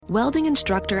Welding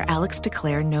instructor Alex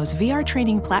DeClaire knows VR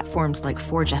training platforms like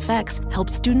Forge FX help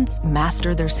students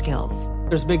master their skills.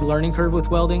 There's a big learning curve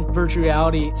with welding. Virtual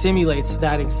reality simulates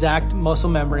that exact muscle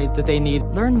memory that they need.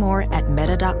 Learn more at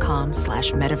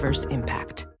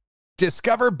meta.com/metaverseimpact.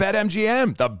 Discover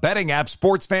BetMGM, the betting app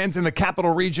sports fans in the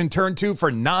capital region turn to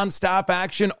for nonstop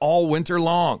action all winter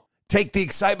long. Take the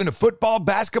excitement of football,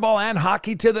 basketball, and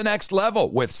hockey to the next level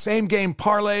with same-game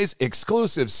parlays,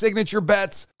 exclusive signature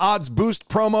bets, odds boost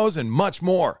promos, and much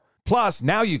more. Plus,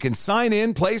 now you can sign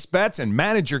in, place bets, and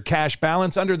manage your cash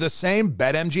balance under the same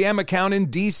BetMGM account in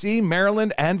D.C.,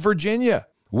 Maryland, and Virginia.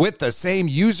 With the same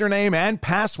username and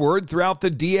password throughout the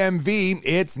DMV,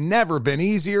 it's never been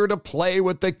easier to play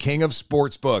with the king of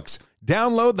sportsbooks.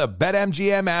 Download the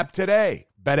BetMGM app today.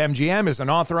 BetMGM is an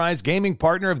authorized gaming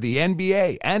partner of the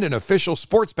NBA and an official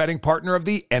sports betting partner of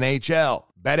the NHL.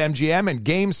 BetMGM and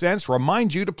GameSense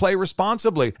remind you to play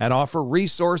responsibly and offer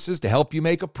resources to help you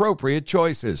make appropriate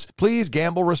choices. Please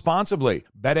gamble responsibly.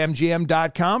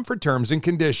 BetMGM.com for terms and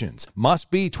conditions. Must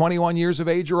be 21 years of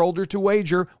age or older to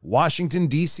wager. Washington,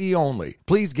 D.C. only.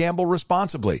 Please gamble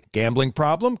responsibly. Gambling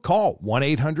problem? Call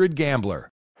 1-800-GAMBLER.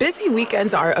 Busy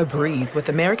weekends are a breeze with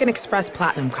American Express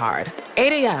Platinum Card.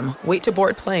 8 a.m., wait to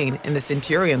board plane in the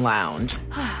Centurion Lounge.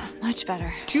 Much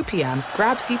better. 2 p.m.,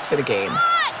 grab seats for the game.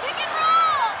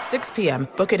 6 p.m.,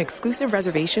 book an exclusive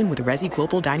reservation with Resi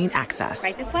Global Dining Access.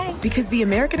 Right this way. Because the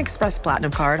American Express Platinum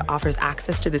Card offers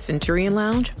access to the Centurion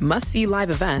Lounge, must-see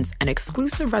live events, and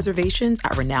exclusive reservations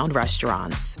at renowned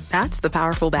restaurants. That's the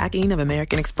powerful backing of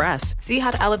American Express. See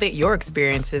how to elevate your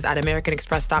experiences at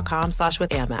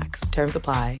americanexpress.com/with-Amex. Terms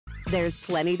apply. There's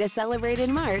plenty to celebrate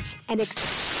in March and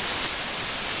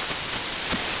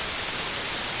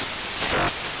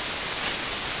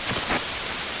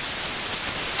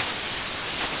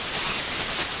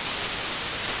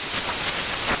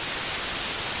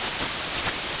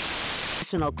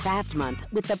National Craft Month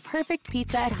with the perfect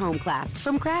pizza at home class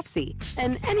from Craftsy.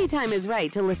 And anytime is right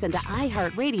to listen to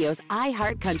iHeartRadio's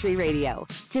iHeartCountry Radio.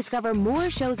 Discover more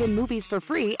shows and movies for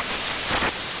free.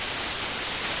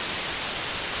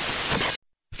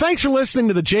 Thanks for listening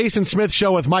to the Jason Smith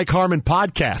Show with Mike Harmon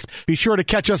podcast. Be sure to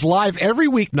catch us live every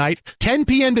weeknight, 10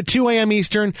 p.m. to 2 a.m.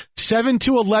 Eastern, 7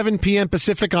 to 11 p.m.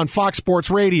 Pacific on Fox Sports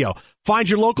Radio. Find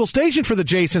your local station for the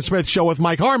Jason Smith Show with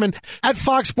Mike Harmon at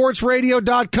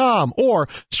foxsportsradio.com or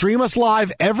stream us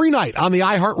live every night on the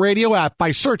iHeartRadio app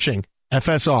by searching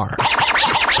FSR. Now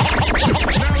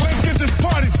let's get this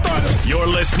party started. You're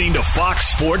listening to Fox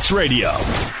Sports Radio.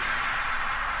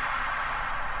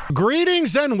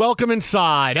 Greetings and welcome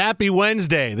inside. Happy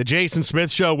Wednesday. The Jason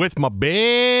Smith Show with my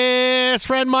best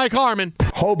friend Mike Harmon.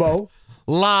 Hobo.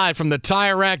 Live from the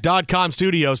TireRack.com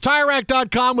studios.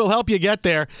 TireRack.com will help you get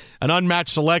there. An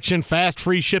unmatched selection, fast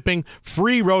free shipping,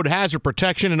 free road hazard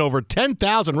protection, and over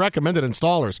 10,000 recommended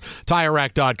installers.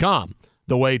 TireRack.com,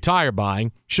 the way tire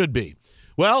buying should be.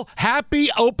 Well, happy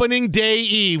opening day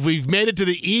eve. We've made it to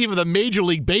the eve of the Major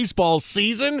League Baseball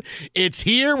season. It's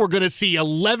here. We're going to see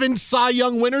 11 Cy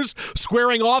Young winners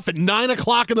squaring off at 9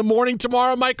 o'clock in the morning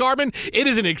tomorrow, Mike Harmon. It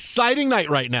is an exciting night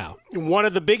right now. One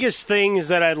of the biggest things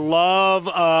that I love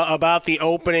about the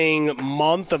opening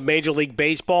month of Major League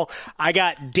Baseball, I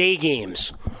got day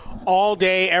games. All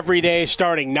day, every day,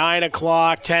 starting 9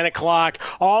 o'clock, 10 o'clock,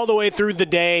 all the way through the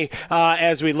day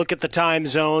as we look at the time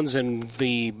zones and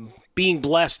the being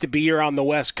blessed to be here on the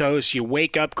West Coast. You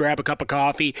wake up, grab a cup of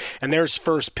coffee, and there's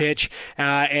first pitch.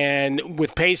 And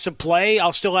with pace of play,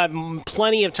 I'll still have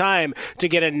plenty of time to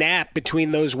get a nap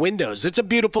between those windows. It's a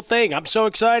beautiful thing. I'm so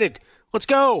excited. Let's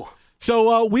go.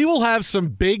 So we will have some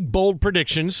big, bold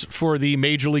predictions for the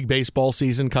Major League Baseball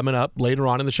season coming up later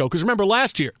on in the show. Because remember,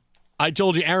 last year, I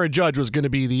told you Aaron Judge was going to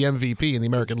be the MVP in the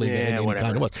American League. Yeah, and whatever.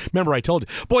 He kind of was. Remember, I told you.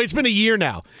 Boy, it's been a year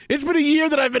now. It's been a year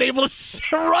that I've been able to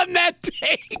run that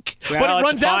take. Well, but it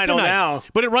runs out tonight. Now.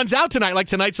 But it runs out tonight. Like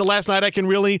tonight's the last night I can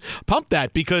really pump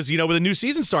that because, when the new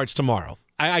season starts tomorrow.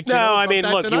 Look, you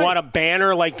want a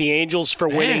banner like the Angels for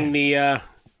winning the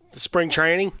spring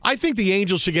training? I think the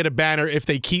Angels should get a banner if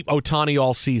they keep Ohtani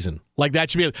all season. Like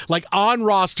that should be like on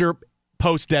roster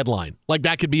post-deadline. Like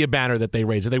that could be a banner that they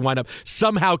raise if they wind up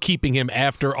somehow keeping him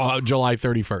after July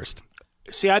 31st.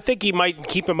 See, I think he might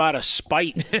keep him out of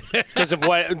spite because of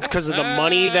the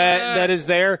money that is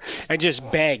there and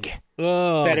just beg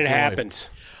that it happens.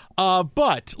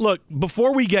 But, look,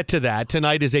 before we get to that,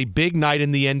 tonight is a big night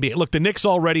in the NBA. Look, the Knicks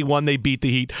already won. They beat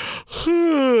the Heat.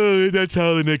 That's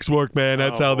how the Knicks work, man.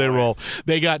 That's how they roll.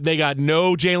 They got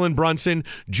no Jalen Brunson.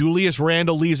 Julius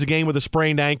Randle leaves the game with a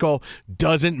sprained ankle.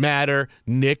 Doesn't matter.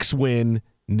 Knicks win.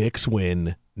 Knicks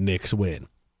win. Knicks win.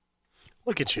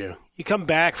 Look at you. You come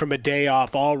back from a day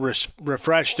off all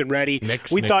refreshed and ready.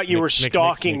 We thought you were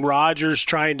stalking Rodgers,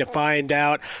 trying to find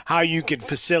out how you could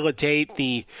facilitate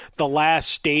the last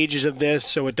stages of this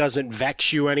so it doesn't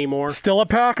vex you anymore. Still a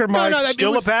Packer, Mike.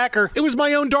 Still a Packer. It was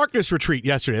my own darkess retreat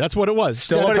yesterday. That's what it was.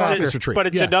 Still a darkness retreat. But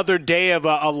it's another day of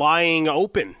a lying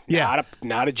open. Yeah.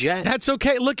 Not a Jet. That's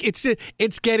okay. Look,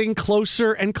 it's getting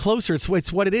closer and closer. It's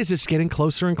what it is. It's getting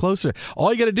closer and closer.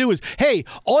 All you got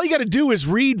to do is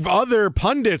read other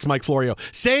pundits, Mike Florio,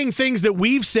 saying things that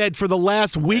we've said for the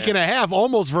last week and a half,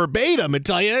 almost verbatim, and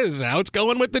tell you this is how it's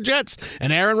going with the Jets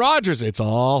and Aaron Rodgers. It's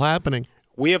all happening.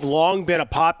 We have long been a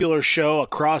popular show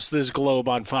across this globe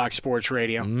on Fox Sports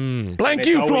Radio. Blank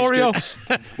you, Florio.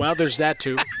 Well, there's that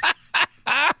too.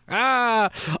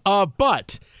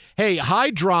 But hey,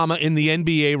 high drama in the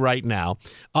NBA right now.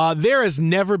 There has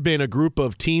never been a group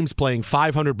of teams playing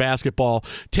 .500 basketball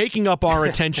taking up our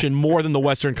attention more than the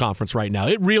Western Conference right now.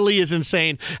 It really is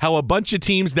insane how a bunch of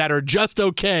teams that are just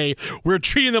okay, we're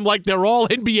treating them like they're all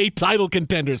NBA title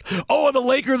contenders. Oh, the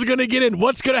Lakers are going to get in.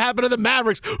 What's going to happen to the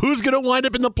Mavericks? Who's going to wind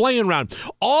up in the play-in round?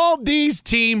 All these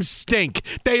teams stink.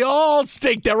 They all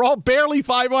stink. They're all barely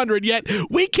 .500, yet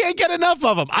we can't get enough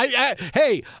of them.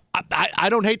 I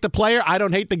don't hate the player. I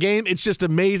don't hate the game. It's just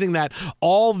amazing that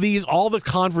all the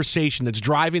conversation that's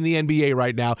driving the NBA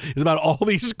right now is about all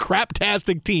these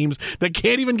craptastic teams that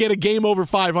can't even get a game over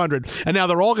 500, and now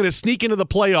they're all going to sneak into the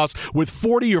playoffs with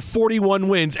 40 or 41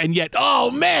 wins, and yet, oh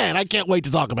man, I can't wait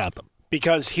to talk about them.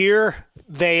 Because here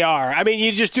they are. I mean,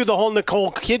 you just do the whole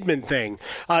Nicole Kidman thing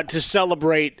to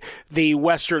celebrate the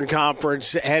Western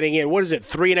Conference heading in. What is it,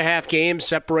 3.5 games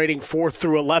separating 4th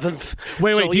through 11th?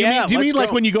 Wait, do you mean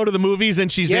like when you go to the movies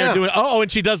and she's there doing, and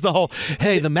she does the whole,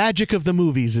 hey, the magic of the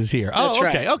movies is here. That's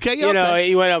right. Okay.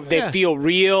 They feel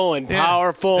real and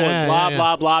powerful and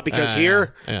blah, blah, because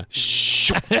here,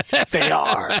 they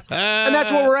are. And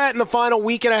that's where we're at in the final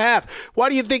week and a half. Why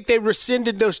do you think they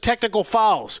rescinded those technical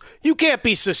fouls? You can't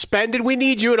be suspended. We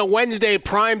need you in a Wednesday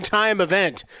primetime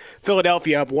event.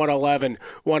 Philadelphia up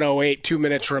 111-108, 2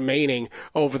 minutes remaining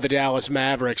over the Dallas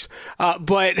Mavericks.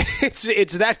 But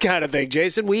it's that kind of thing,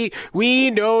 Jason.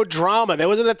 We know drama. That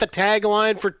wasn't at the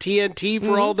tagline for TNT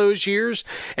for all those years.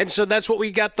 And so that's what we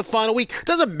got the final week. It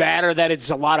doesn't matter that it's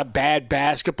a lot of bad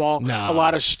basketball. No. A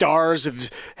lot of stars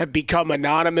have become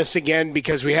anonymous again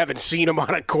because we haven't seen them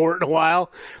on a court in a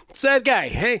while. It's that guy.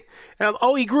 Hey,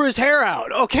 he grew his hair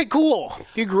out. Okay, cool.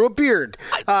 He grew a beard.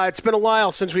 It's been a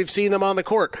while since we've seen them on the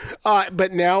court.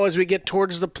 But now as we get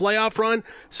towards the playoff run,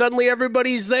 suddenly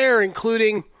everybody's there,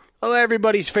 including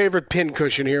everybody's favorite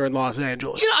pincushion here in Los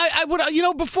Angeles. I would.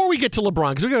 Before we get to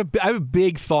LeBron, because I have a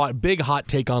big hot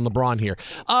take on LeBron here.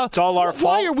 It's all our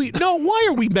fault. Why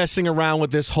are we messing around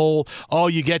with this whole?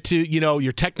 You get to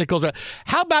your technicals.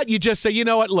 How about you just say, you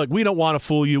know what? Look, we don't want to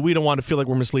fool you. We don't want to feel like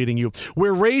we're misleading you.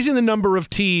 We're raising the number of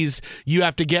T's you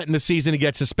have to get in the season to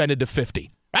get suspended to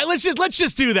 50. Right, let's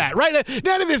just do that, right?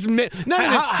 None of this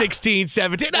 16,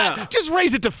 17. Just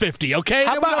raise it to 50, okay?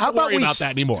 How about worry about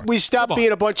that anymore. We stop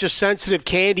being a bunch of sensitive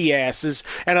candy asses,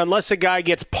 and unless a guy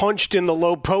gets punched in the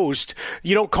low post,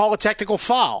 you don't call a technical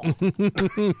foul.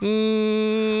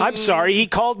 I'm sorry, he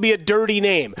called me a dirty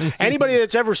name. Anybody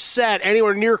that's ever sat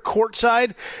anywhere near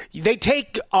courtside, they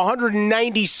take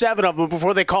 197 of them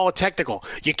before they call a technical.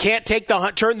 You can't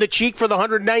turn the cheek for the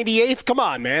 198th? Come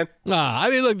on, man.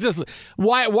 Look,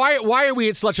 why are we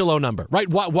at such a low number, right?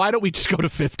 Why don't we just go to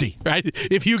 50, right?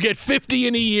 If you get 50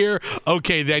 in a year,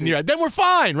 okay, then we're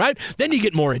fine, right? Then you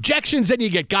get more ejections, then you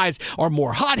get guys are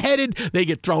more hot-headed, they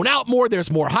get thrown out more,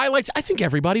 there's more highlights. I think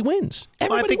everybody wins.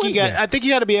 I think you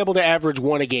got to be able to average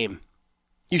one a game.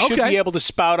 You should be able to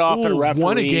spout off at a referee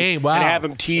one a game. Wow. And have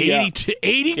him tee 82?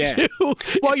 Yeah.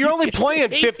 Well, you're only playing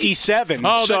 57.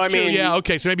 Oh, so, that's true. Yeah,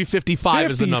 okay, so maybe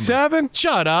 55 is the number. 57?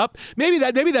 Shut up. Maybe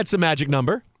that's the magic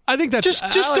number. I think that's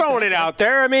just throwing it out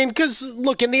there. I mean, because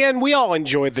look, in the end, we all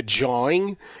enjoy the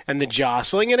jawing and the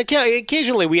jostling, and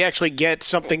occasionally we actually get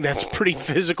something that's pretty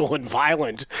physical and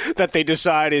violent that they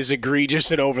decide is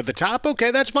egregious and over the top.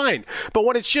 Okay, that's fine. But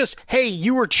when it's just, hey,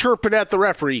 you were chirping at the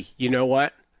referee, you know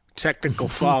what? Technical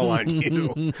foul on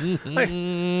you.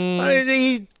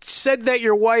 He said that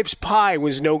your wife's pie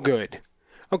was no good.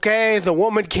 Okay, the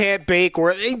woman can't bake.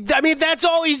 That's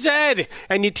all he said,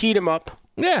 and you teed him up.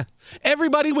 Yeah.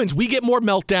 Everybody wins. We get more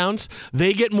meltdowns.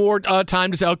 They get more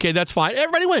time to say, okay, that's fine.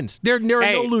 Everybody wins. There are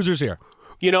no losers here.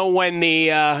 You know, when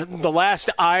the last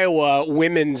Iowa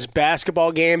women's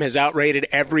basketball game has outrated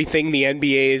everything the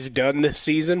NBA has done this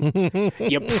season,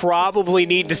 you probably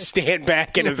need to stand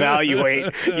back and evaluate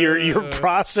your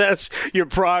process, your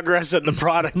progress, and the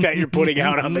product that you're putting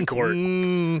out on the court.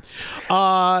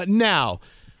 Now,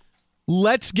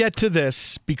 Let's get to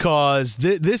this because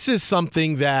this is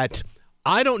something that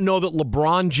I don't know that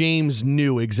LeBron James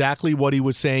knew exactly what he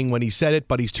was saying when he said it,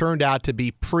 but he's turned out to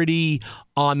be pretty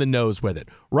on the nose with it.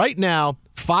 Right now,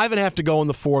 5.5 to go in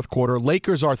the fourth quarter.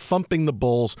 Lakers are thumping the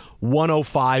Bulls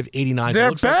 105-89.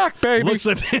 They're back, baby. Looks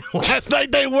like last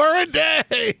night they were a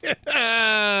day.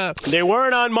 They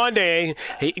weren't on Monday.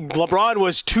 LeBron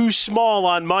was too small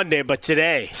on Monday, but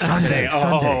today. Sunday.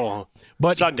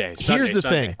 But Sunday. Here's the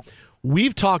thing.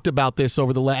 We've talked about this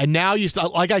over the and now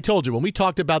like I told you when we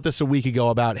talked about this a week ago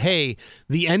about, hey,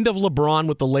 the end of LeBron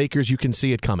with the Lakers, you can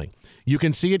see it coming. You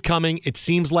can see it coming. It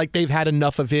seems like they've had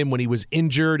enough of him when he was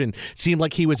injured and seemed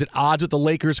like he was at odds with the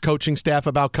Lakers coaching staff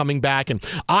about coming back. And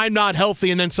I'm not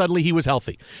healthy. And then suddenly he was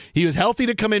healthy. He was healthy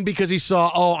to come in because he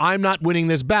saw, I'm not winning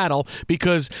this battle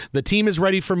because the team is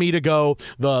ready for me to go.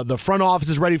 The front office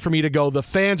is ready for me to go. The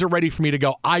fans are ready for me to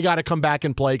go. I got to come back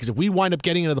and play because if we wind up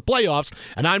getting into the playoffs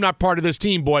and I'm not part of this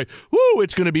team, boy,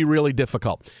 it's going to be really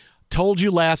difficult. Told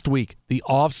you last week, the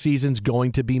offseason's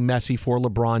going to be messy for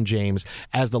LeBron James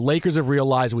as the Lakers have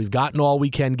realized we've gotten all we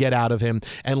can get out of him,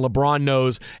 and LeBron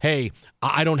knows, hey,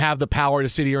 I don't have the power to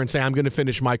sit here and say I'm going to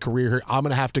finish my career here. I'm going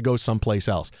to have to go someplace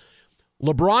else.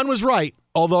 LeBron was right,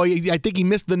 although I think he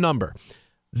missed the number.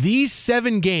 These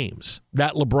 7 games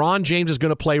that LeBron James is going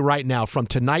to play right now from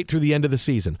tonight through the end of the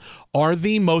season are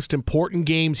the most important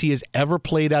games he has ever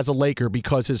played as a Laker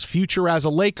because his future as a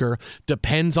Laker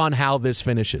depends on how this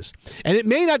finishes. And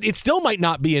it still might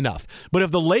not be enough. But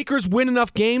if the Lakers win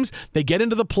enough games, they get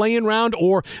into the play-in round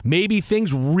or maybe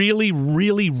things really,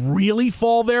 really, really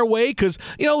fall their way because,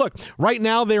 look, right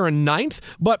now they're in 9th,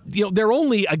 but, they're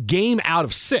only a game out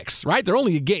of 6, right? They're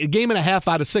only a game and a half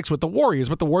out of 6 with the Warriors,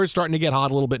 but the Warriors starting to get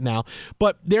hot a little bit now.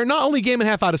 But they're not only game and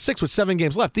a half out of 6 with 7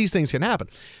 games left. These things can happen.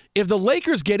 If the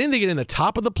Lakers they get in the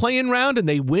top of the play-in round and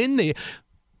they win,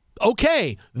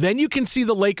 okay, then you can see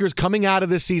the Lakers coming out of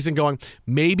this season going,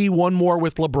 maybe one more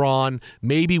with LeBron.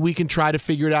 Maybe we can try to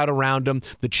figure it out around him.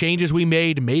 The changes we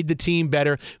made the team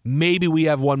better. Maybe we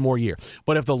have one more year.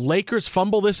 But if the Lakers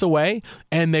fumble this away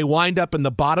and they wind up in the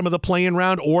bottom of the play-in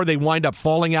round or they wind up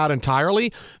falling out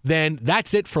entirely, then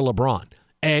that's it for LeBron.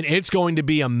 And it's going to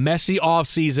be a messy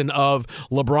offseason of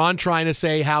LeBron trying to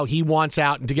say how he wants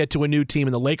out and to get to a new team,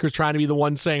 and the Lakers trying to be the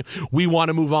ones saying, we want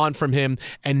to move on from him,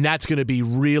 and that's going to be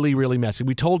really, really messy.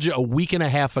 We told you a week and a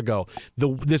half ago,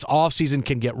 this offseason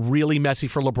can get really messy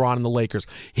for LeBron and the Lakers.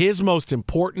 His most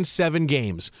important 7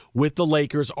 games with the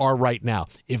Lakers are right now.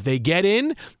 If they get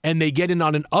in, and they get in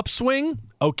on an upswing,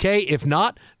 okay. If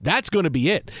not, that's going to be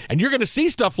it. And you're going to see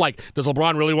stuff like, does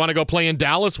LeBron really want to go play in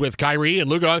Dallas with Kyrie and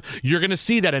Luka? You're going to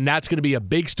see that, and that's going to be a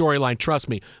big storyline. Trust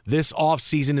me, this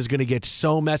offseason is going to get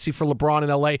so messy for LeBron in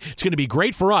LA. It's going to be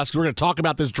great for us because we're going to talk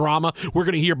about this drama. We're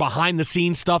going to hear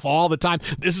behind-the-scenes stuff all the time.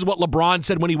 This is what LeBron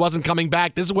said when he wasn't coming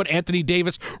back. This is what Anthony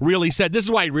Davis really said. This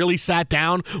is why he really sat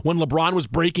down when LeBron was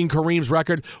breaking Kareem's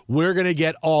record. We're going to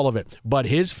get all of it. But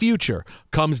his future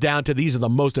comes down to these are the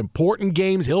most important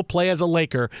games he'll play as a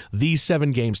Laker, these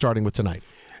 7 games starting with tonight.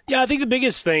 Yeah, I think the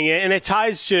biggest thing, and it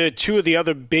ties to 2 of the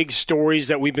other big stories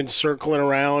that we've been circling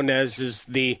around, as is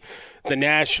the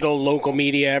national, local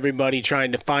media, everybody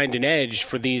trying to find an edge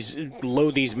for these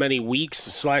many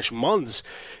weeks / months.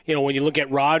 When you look at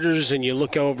Rodgers and you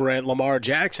look over at Lamar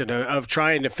Jackson of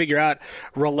trying to figure out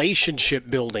relationship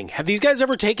building. Have these guys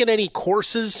ever taken any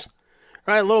courses?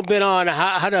 Right, a little bit on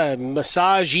how to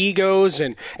massage egos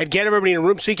and get everybody in a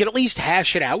room so you can at least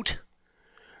hash it out.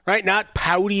 Right, not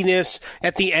poutiness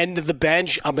at the end of the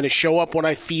bench. I'm going to show up when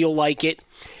I feel like it.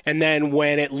 And then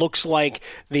when it looks like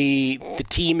the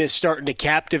team is starting to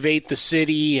captivate the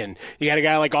city, and you got a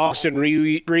guy like Austin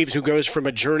Reeves who goes from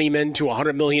a journeyman to a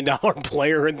 $100 million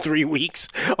player in 3 weeks,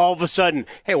 all of a sudden,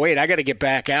 hey, wait, I got to get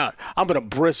back out. I'm going to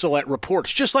bristle at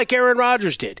reports, just like Aaron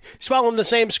Rodgers did. He's following the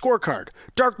same scorecard.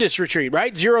 Darkness retreat,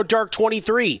 right? 0 dark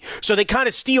 23. So they kind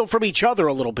of steal from each other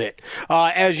a little bit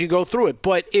as you go through it.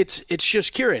 But it's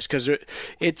just curious because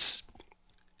it's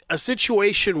a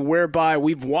situation whereby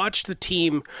we've watched the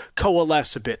team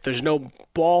coalesce a bit. There's no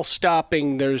ball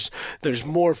stopping. There's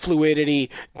more fluidity,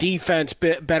 defense,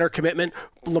 better commitment.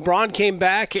 LeBron came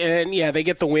back, and yeah, they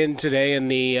get the win today in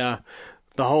the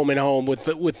home and home with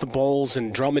the Bulls,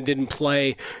 and Drummond didn't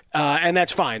play, and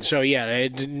that's fine. So yeah,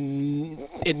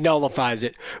 it nullifies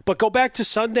it. But go back to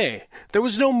Sunday. There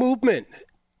was no movement.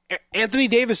 Anthony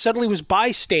Davis suddenly was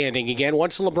bystanding again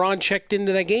once LeBron checked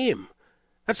into that game.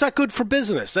 That's not good for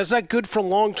business. That's not good for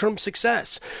long-term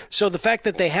success. So the fact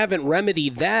that they haven't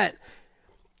remedied that,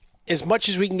 as much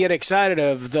as we can get excited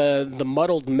of the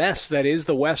muddled mess that is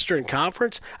the Western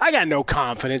Conference, I got no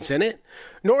confidence in it.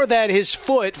 Nor that his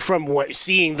foot, from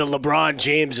seeing the LeBron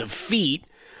James of feet,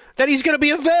 that he's going to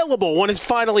be available when it's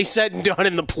finally said and done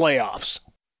in the playoffs.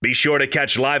 Be sure to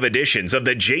catch live editions of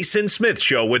The Jason Smith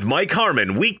Show with Mike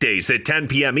Harmon weekdays at 10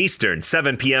 p.m. Eastern,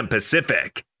 7 p.m.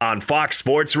 Pacific on Fox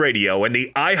Sports Radio and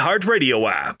the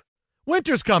iHeartRadio app.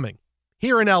 Winter's coming.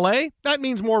 Here in L.A., that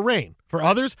means more rain. For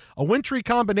others, a wintry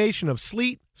combination of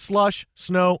sleet, slush,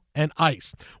 snow, and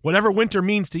ice. Whatever winter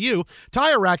means to you,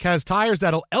 Tire Rack has tires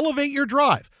that'll elevate your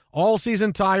drive.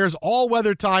 All-season tires,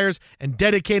 all-weather tires, and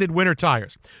dedicated winter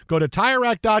tires. Go to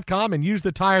TireRack.com and use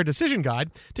the Tire Decision Guide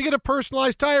to get a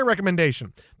personalized tire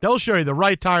recommendation. They'll show you the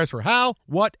right tires for how,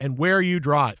 what, and where you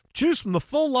drive. Choose from the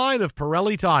full line of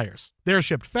Pirelli tires. They're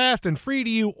shipped fast and free to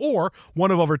you or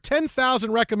one of over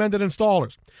 10,000 recommended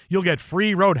installers. You'll get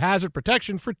free road hazard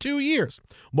protection for 2 years.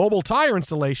 Mobile tire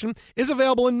installation is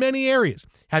available in many areas.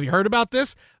 Have you heard about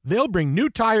this? They'll bring new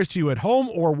tires to you at home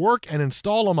or work and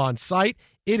install them on site.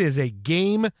 It is a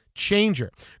game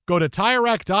changer. Go to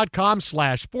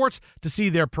TireRack.com/sports to see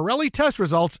their Pirelli test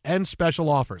results and special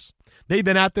offers. They've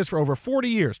been at this for over 40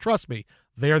 years. Trust me,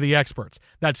 they're the experts.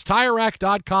 That's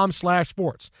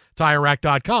TireRack.com/sports.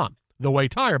 TireRack.com, the way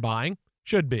tire buying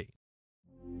should be.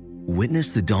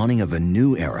 Witness the dawning of a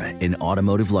new era in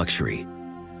automotive luxury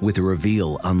with a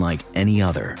reveal unlike any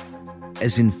other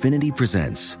as Infiniti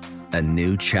presents a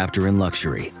new chapter in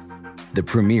luxury. The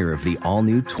premiere of the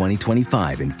all-new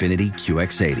 2025 Infiniti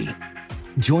QX80.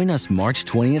 Join us March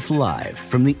 20th live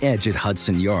from the Edge at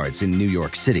Hudson Yards in New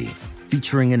York City,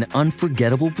 featuring an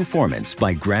unforgettable performance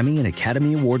by Grammy and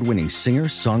Academy Award-winning singer,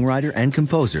 songwriter, and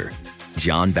composer,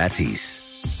 Jon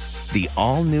Batiste. The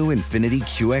all-new Infiniti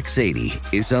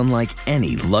QX80 is unlike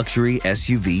any luxury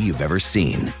SUV you've ever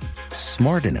seen.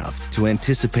 Smart enough to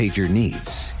anticipate your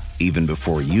needs, even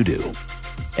before you do.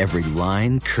 Every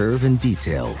line, curve, and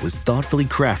detail was thoughtfully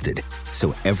crafted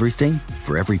so everything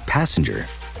for every passenger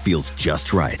feels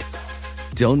just right.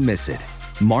 Don't miss it.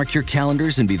 Mark your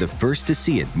calendars and be the first to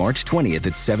see it March 20th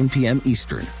at 7 p.m.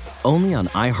 Eastern, only on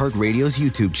iHeartRadio's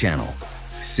YouTube channel.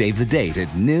 Save the date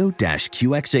at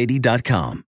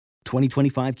new-QX80.com.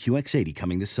 2025 QX80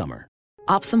 coming this summer.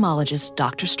 Ophthalmologist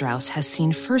Dr. Strauss has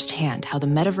seen firsthand how the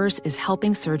metaverse is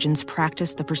helping surgeons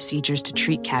practice the procedures to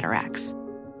treat cataracts.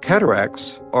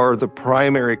 Cataracts are the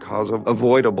primary cause of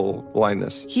avoidable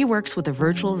blindness. He works with a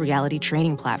virtual reality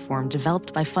training platform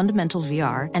developed by Fundamental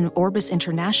VR and Orbis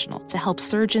International to help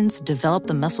surgeons develop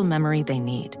the muscle memory they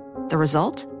need. The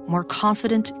result? More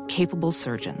confident, capable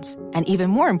surgeons. And even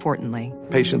more importantly,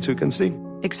 patients who can see.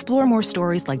 Explore more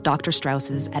stories like Dr.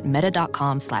 Strauss's at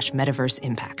meta.com/metaverse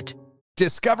impact.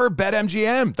 Discover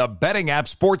BetMGM, the betting app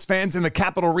sports fans in the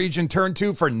capital region turn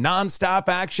to for nonstop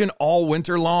action all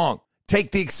winter long.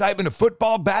 Take the excitement of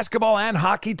football, basketball, and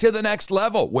hockey to the next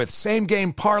level with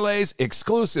same-game parlays,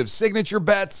 exclusive signature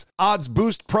bets, odds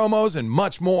boost promos, and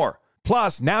much more.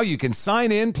 Plus, now you can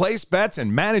sign in, place bets,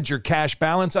 and manage your cash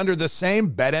balance under the same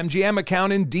BetMGM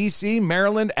account in D.C.,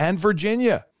 Maryland, and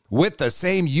Virginia. With the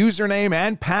same username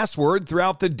and password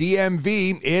throughout the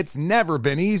DMV, it's never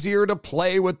been easier to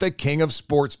play with the king of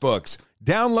sportsbooks.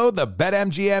 Download the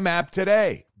BetMGM app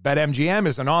today. BetMGM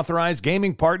is an authorized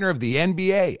gaming partner of the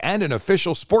NBA and an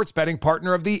official sports betting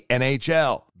partner of the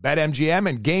NHL. BetMGM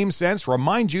and GameSense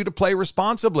remind you to play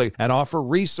responsibly and offer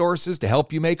resources to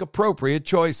help you make appropriate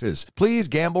choices. Please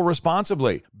gamble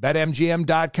responsibly.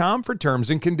 BetMGM.com for terms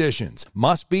and conditions.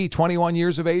 Must be 21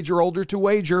 years of age or older to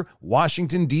wager.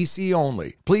 Washington, D.C.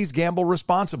 only. Please gamble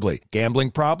responsibly.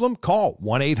 Gambling problem? Call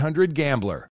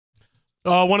 1-800-GAMBLER.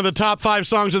 One of the top 5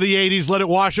 songs of the 80s, Let It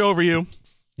Wash Over You.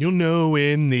 You'll know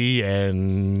in the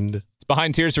end. It's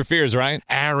behind Tears for Fears, right?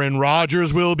 Aaron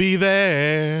Rodgers will be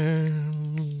there.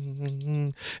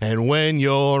 And when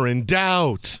you're in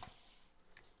doubt,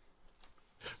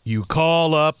 you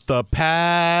call up the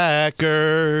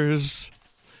Packers.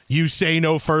 You say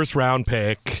no first-round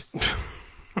pick.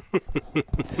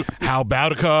 How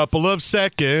about a couple of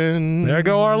seconds? There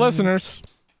go our listeners.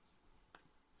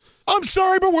 I'm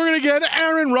sorry, but we're going to get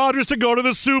Aaron Rodgers to go to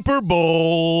the Super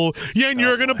Bowl. And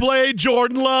you're going to play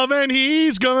Jordan Love, and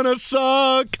he's going to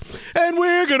suck. And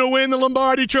we're going to win the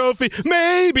Lombardi Trophy.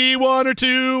 Maybe 1 or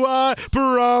 2, I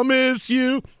promise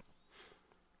you.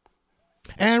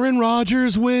 Aaron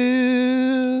Rodgers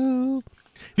will.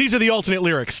 These are the alternate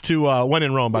lyrics to When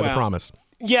in Rome by The Promise.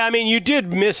 Yeah, I mean, you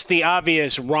did miss the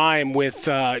obvious rhyme with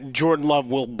Jordan Love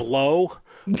will blow,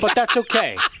 but that's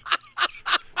okay.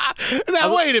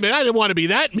 Now, wait a minute. I didn't want to be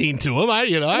that mean to him.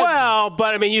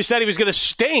 But, I mean, you said he was going to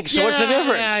stink, so what's the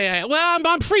difference? Yeah. Well,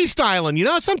 I'm freestyling,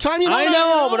 Sometimes, I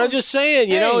know, but I'm just saying,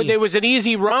 there was an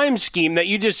easy rhyme scheme that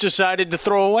you just decided to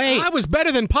throw away. I was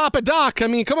better than Papa Doc. I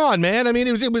mean, come on, man. I mean,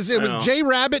 it was Jay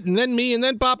Rabbit and then me and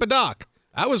then Papa Doc.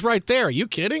 I was right there. Are you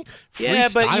kidding? Yeah,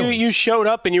 but you showed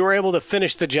up and you were able to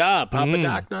finish the job, Papa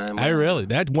Doc.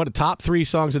 That one of the top 3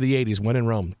 songs of the 80s, When in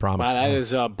Rome, promise. Wow, that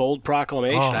is a bold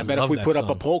proclamation. I bet if we put up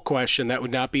song. a poll question, that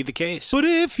would not be the case. But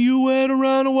if you wait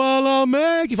around a while, I'll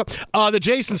make you fun. The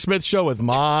Jason Smith Show with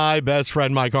my best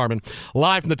friend, Mike Harmon,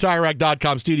 live from the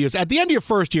TireRack.com studios. At the end of your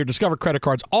first year, Discover credit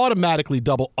cards automatically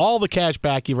double all the cash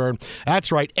back you've earned.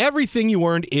 That's right. Everything you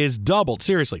earned is doubled.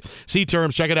 Seriously. See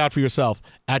terms. Check it out for yourself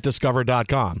at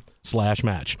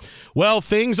discover.com/match. Well,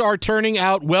 things are turning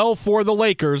out well for the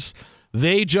Lakers.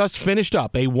 They just finished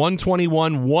up a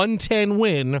 121-110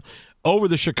 win over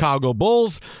the Chicago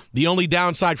Bulls. The only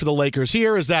downside for the Lakers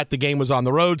here is that the game was on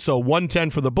the road, so 110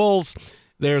 for the Bulls.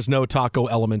 There's no taco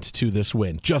element to this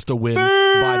win. Just a win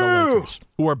by the Lakers,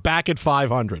 who are back at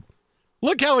 500.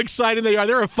 Look how excited they are.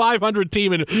 They're a 500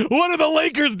 team, and what do the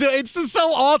Lakers do? It's just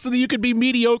so awesome that you could be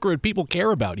mediocre and people care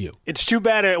about you. It's too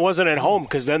bad it wasn't at home,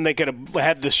 because then they could have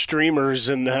had the streamers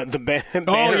and the banner.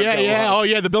 Oh,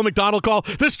 yeah, the Bill McDonald call.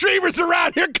 The streamers are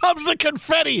out. Here comes the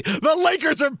confetti. The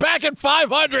Lakers are back at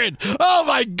 500. Oh,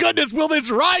 my goodness, will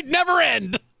this ride never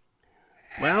end?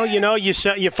 Well,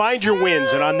 you find your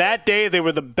wins, and on that day they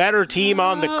were the better team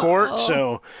on the court,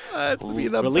 so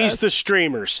release the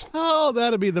streamers. Oh,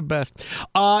 that'd be the best.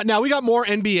 Now, we got more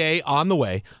NBA on the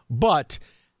way, but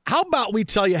how about we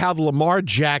tell you how the Lamar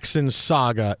Jackson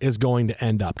saga is going to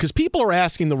end up? Because people are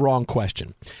asking the wrong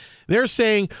question. They're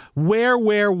saying, where?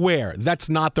 That's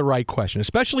not the right question,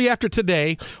 especially after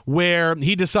today where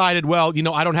he decided, well,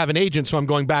 I don't have an agent, so I'm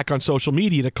going back on social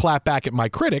media to clap back at my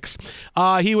critics.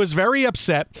 He was very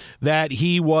upset that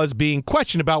he was being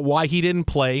questioned about why he didn't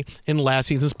play in last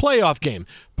season's playoff game.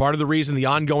 Part of the reason, the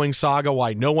ongoing saga,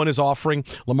 why no one is offering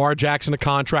Lamar Jackson a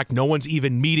contract, no one's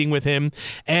even meeting with him,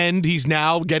 and he's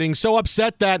now getting so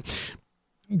upset that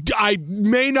I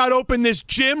may not open this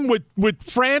gym with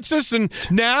Francis, and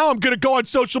now I'm going to go on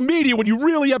social media when you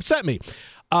really upset me.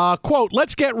 Quote,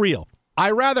 let's get real.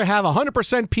 I'd rather have 100%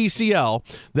 PCL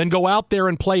than go out there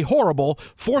and play horrible,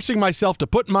 forcing myself to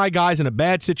put my guys in a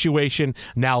bad situation.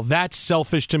 Now that's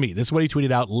selfish to me. This is what he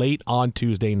tweeted out late on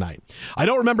Tuesday night. I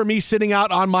don't remember me sitting out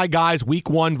on my guys week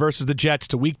 1 versus the Jets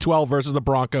to week 12 versus the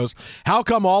Broncos. How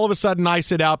come all of a sudden I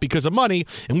sit out because of money,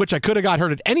 in which I could have got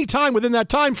hurt at any time within that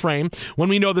time frame, when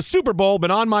we know the Super Bowl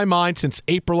been on my mind since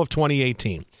April of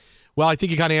 2018? Well, I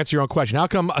think you kind of answer your own question. How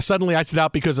come suddenly I sit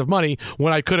out because of money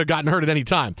when I could have gotten hurt at any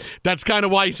time? That's kind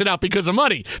of why you sit out, because of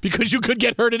money, because you could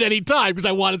get hurt at any time, because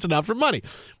I wanted to sit out for money.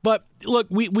 But look,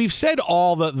 we've said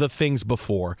all the things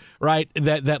before, right?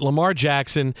 That Lamar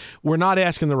Jackson, we're not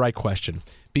asking the right question.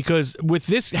 Because with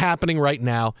this happening right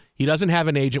now, he doesn't have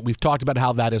an agent. We've talked about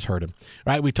how that has hurt him,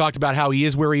 right? We talked about how he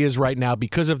is where he is right now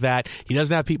because of that. He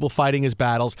doesn't have people fighting his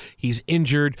battles. He's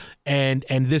injured, and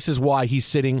this is why he's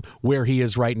sitting where he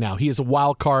is right now. He is a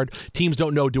wild card. Teams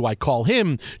don't know, do I call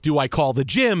him? Do I call the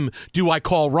gym? Do I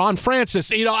call Ron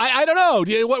Francis? I don't know.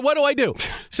 What do I do?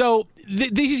 So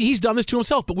he's done this to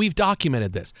himself, but we've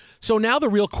documented this. So now the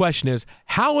real question is,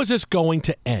 how is this going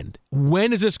to end?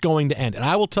 When is this going to end? And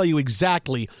I will tell you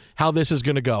exactly how this is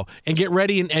going to go. And get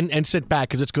ready and sit back,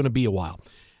 because it's going to be a while.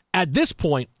 At this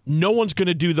point, no one's going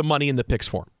to do the money in the picks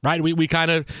for him, right? We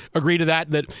kind of agree to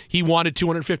that he wanted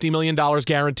 $250 million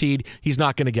guaranteed. He's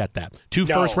not going to get that. 2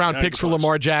 first-round picks for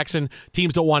Lamar Jackson.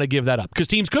 Teams don't want to give that up, because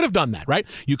teams could have done that, right?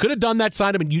 You could have done that,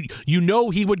 signed him, and you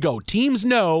know he would go. Teams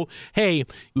know, hey,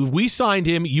 if we signed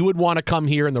him, you would want to come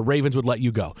here, and the Ravens would let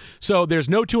you go. So there's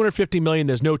no $250 million.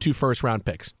 There's no 2 first-round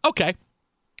picks. Okay.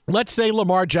 Let's say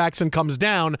Lamar Jackson comes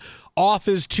down off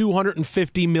his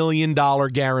 $250 million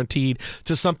guaranteed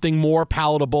to something more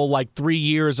palatable, like 3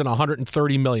 years and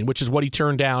 $130 million, which is what he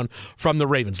turned down from the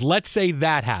Ravens. Let's say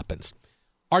that happens.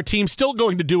 Are teams still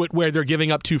going to do it where they're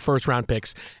giving up 2 first-round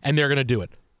picks and they're going to do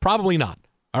it? Probably not.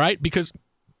 All right? Because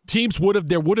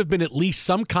there would have been at least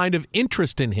some kind of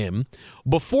interest in him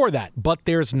before that, but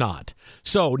there's not.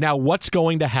 So now what's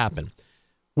going to happen?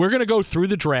 We're going to go through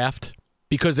the draft,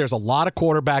 because there's a lot of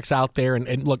quarterbacks out there,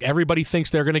 and look, everybody thinks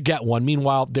they're going to get one.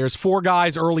 Meanwhile, there's 4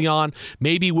 guys early on.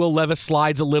 Maybe Will Levis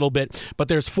slides a little bit, but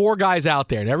there's 4 guys out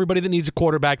there, and everybody that needs a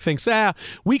quarterback thinks,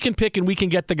 we can pick and we can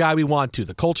get the guy we want to.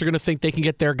 The Colts are going to think they can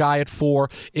get their guy at 4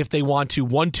 if they want to.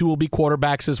 1, 2 will be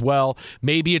quarterbacks as well.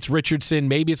 Maybe it's Richardson.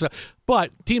 Maybe it's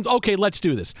but teams, okay, let's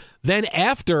do this. Then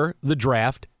after the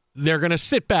draft, they're going to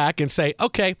sit back and say,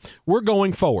 okay, we're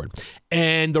going forward.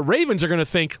 And the Ravens are going to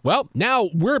think, well, now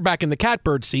we're back in the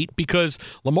catbird seat because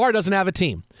Lamar doesn't have a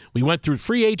team. We went through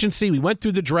free agency. We went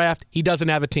through the draft. He doesn't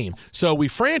have a team. So we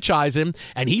franchise him,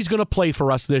 and he's going to play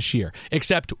for us this year.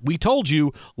 Except we told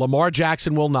you Lamar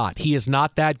Jackson will not. He is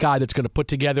not that guy that's going to put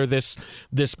together this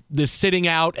sitting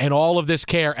out and all of this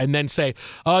care and then say,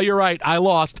 oh, you're right, I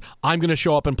lost. I'm going to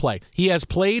show up and play. He has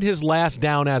played his last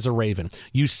down as a Raven.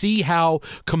 You see how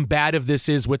combative this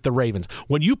is with the Ravens.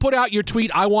 When you put out your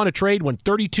tweet, I want to trade, when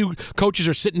 32 coaches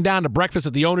are sitting down to breakfast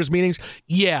at the owners' meetings,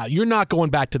 yeah, you're not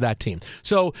going back to that team.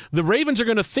 So the Ravens are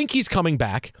going to think he's coming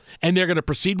back, and they're going to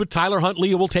proceed with Tyler Huntley,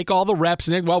 who will take all the reps,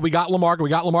 and well, we got Lamar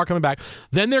coming back.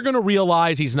 Then they're going to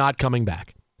realize he's not coming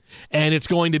back. And it's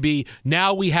going to be,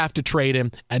 now we have to trade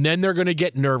him, and then they're going to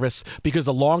get nervous because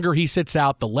the longer he sits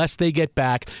out, the less they get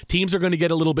back. Teams are going to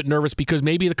get a little bit nervous because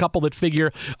maybe the couple that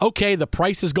figure, okay, the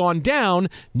price has gone down,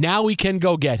 now we can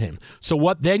go get him. So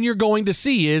what then you're going to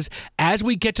see is, as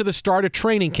we get to the start of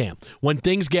training camp, when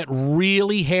things get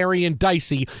really hairy and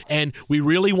dicey, and we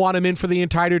really want him in for the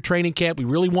entire training camp, we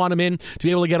really want him in to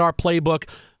be able to get our playbook,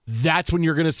 that's when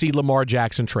you're going to see Lamar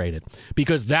Jackson traded,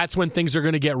 because that's when things are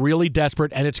going to get really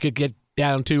desperate, and it's going to get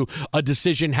down to a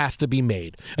decision has to be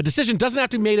made. A decision doesn't have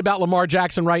to be made about Lamar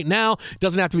Jackson right now. It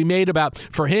doesn't have to be made about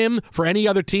for him, for any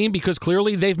other team, because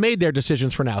clearly they've made their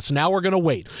decisions for now. So now we're going to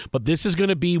wait. But this is going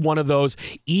to be one of those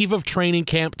eve of training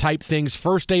camp type things,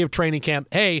 first day of training camp.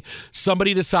 Hey,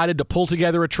 somebody decided to pull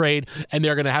together a trade, and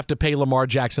they're going to have to pay Lamar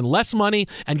Jackson less money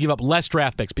and give up less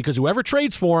draft picks, because whoever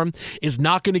trades for him is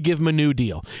not going to give him a new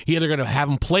deal. Either going to have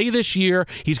him play this year,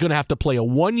 he's going to have to play a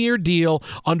one-year deal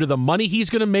under the money he's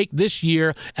going to make this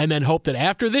year, and then hope that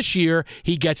after this year,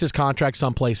 he gets his contract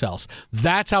someplace else.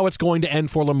 That's how it's going to end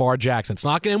for Lamar Jackson. It's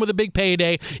not going to end with a big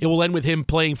payday. It will end with him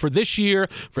playing for this year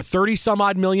for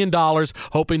 $30-some-odd million,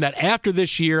 hoping that after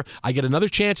this year, I get another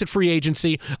chance at free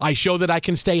agency. I show that I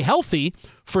can stay healthy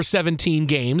for 17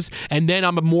 games, and then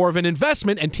I'm more of an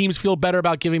investment, and teams feel better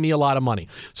about giving me a lot of money.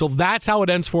 So that's how it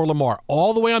ends for Lamar.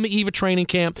 All the way on the eve of training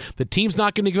camp, the team's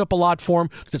not going to give up a lot for him.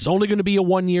 It's only going to be a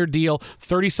one-year deal,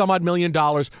 $30-some-odd million,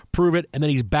 prove it, and then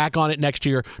he's back on it next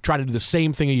year, trying to do the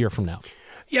same thing a year from now.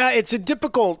 Yeah, it's a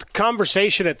difficult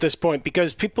conversation at this point,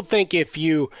 because people think if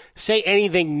you say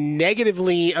anything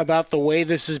negatively about the way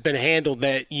this has been handled,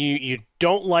 that you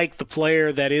don't like the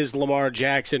player that is Lamar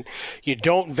Jackson, you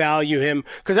don't value him.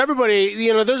 Because everybody,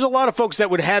 there's a lot of folks that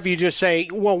would have you just say,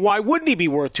 well, why wouldn't he be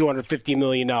worth $250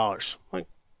 million? Like,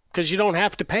 because you don't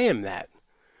have to pay him that,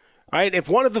 right? If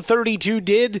one of the 32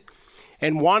 did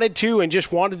and wanted to and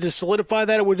just wanted to solidify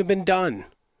that, it would have been done.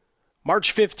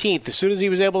 March 15th, as soon as he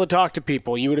was able to talk to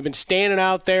people, you would have been standing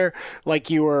out there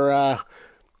like you were,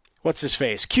 what's his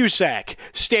face? Cusack,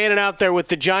 standing out there with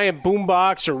the giant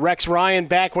boombox, or Rex Ryan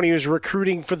back when he was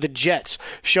recruiting for the Jets,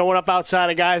 showing up outside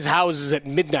of guys' houses at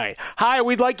midnight. Hi,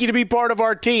 we'd like you to be part of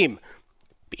our team.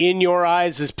 In Your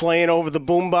Eyes is playing over the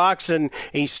boombox, and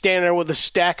he's standing there with a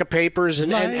stack of papers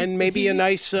and maybe a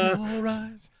nice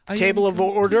table of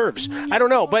hors d'oeuvres. I don't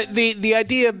know, but the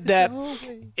idea that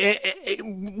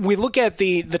we look at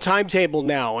the timetable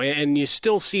now, and you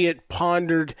still see it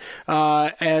pondered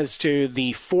as to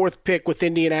the fourth pick with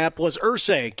Indianapolis.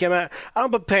 Irsay came out,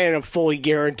 I'm paying him fully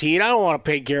guaranteed. I don't want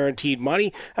to pay guaranteed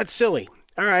money. That's silly.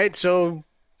 All right, so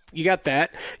you got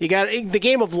that. You got the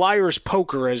game of liar's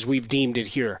poker, as we've deemed it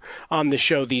here on the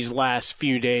show these last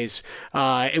few days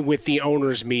with the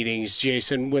owners' meetings,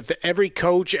 Jason, with every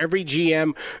coach, every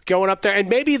GM going up there. And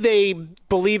maybe they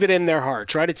believe it in their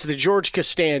hearts, right? It's the George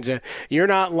Costanza. You're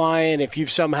not lying if you've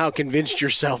somehow convinced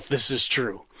yourself this is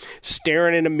true.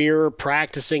 Staring in a mirror,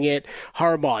 practicing it.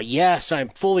 Harbaugh, yes, I'm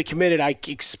fully committed. I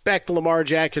expect Lamar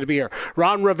Jackson to be here.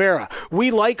 Ron Rivera, we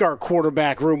like our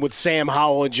quarterback room with Sam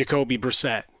Howell and Jacoby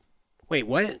Brissett. Wait,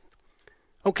 what?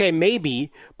 Okay,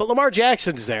 maybe, but Lamar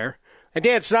Jackson's there. And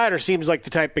Dan Snyder seems like the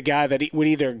type of guy that would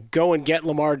either go and get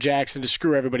Lamar Jackson to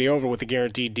screw everybody over with a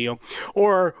guaranteed deal,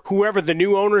 or whoever the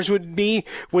new owners would be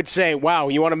would say, wow,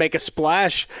 you want to make a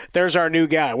splash? There's our new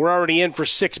guy. We're already in for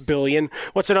 $6 billion.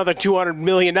 What's another $200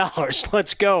 million?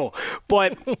 Let's go.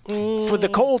 But for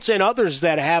the Colts and others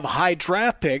that have high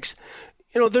draft picks,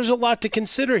 there's a lot to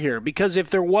consider here, because if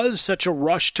there was such a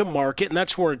rush to market, and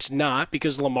that's where it's not,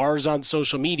 because Lamar's on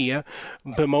social media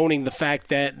bemoaning the fact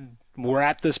that we're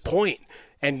at this point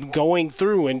and going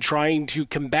through and trying to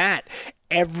combat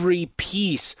every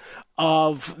piece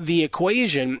of the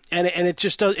equation, and it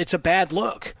just does, it's a bad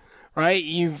look. Right?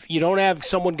 You don't have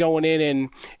someone going in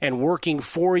and working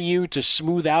for you to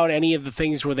smooth out any of the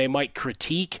things where they might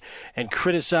critique and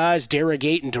criticize,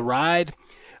 derogate, and deride.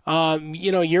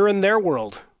 You're in their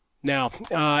world now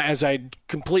as I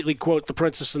completely quote The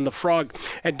Princess and the Frog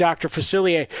and Dr.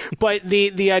 Facilier. But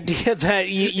the idea that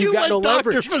you got no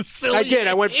leverage. Facilier. I did.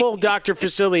 I went full Dr.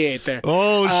 Facilier there.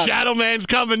 Oh, Shadow Man's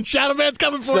coming. Shadow Man's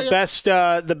coming for you.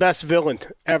 The best villain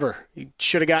ever. He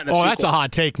should have gotten a sequel. That's a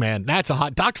hot take, man. That's a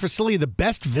hot. Dr. Facilier, the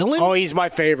best villain? Oh, he's my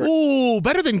favorite. Ooh,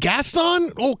 better than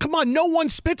Gaston? Oh, come on. No one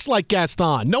spits like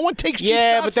Gaston. No one takes cheap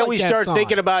shots but then like we Gaston. start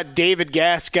thinking about David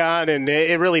Gascon, and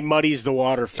it really muddies the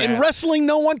water fast. In wrestling,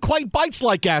 no one quite bites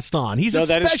like Gaston. He's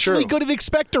especially good at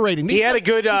expectorating. He had a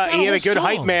good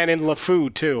hype man in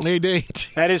LeFou, too. He did.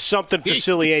 That is something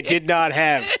Facilier did not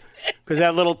have. Because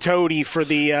that little toady for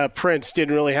the Prince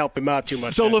didn't really help him out too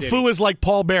much. So LeFou is like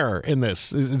Paul Bearer in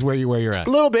this, is where you're at. A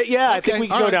little bit, yeah. Okay. I think we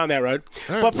can go down that road.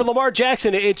 Right. But for Lamar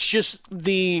Jackson, it's just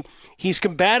he's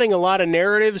combating a lot of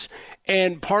narratives,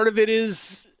 and part of it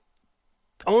is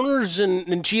owners and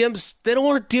GMs, they don't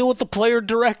want to deal with the player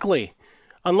directly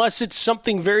unless it's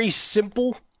something very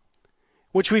simple,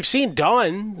 which we've seen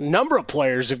done. A number of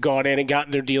players have gone in and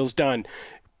gotten their deals done.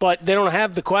 But they don't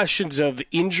have the questions of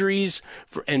injuries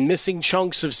and missing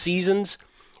chunks of seasons.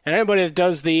 And everybody that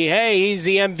does he's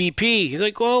the MVP. He's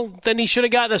like, well, then he should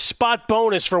have gotten a spot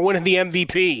bonus for winning the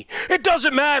MVP. It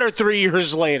doesn't matter 3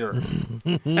 years later.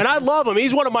 And I love him.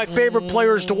 He's one of my favorite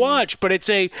players to watch. But it's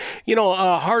a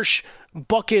harsh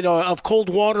bucket of cold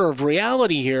water of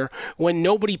reality here when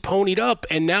nobody ponied up.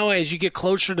 And now as you get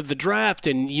closer to the draft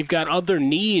and you've got other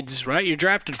needs, right? You're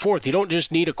drafted 4th. You don't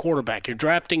just need a quarterback. You're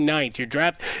drafting 9th. You're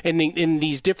drafting in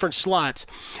these different slots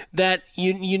that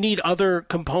you need other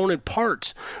component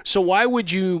parts. So why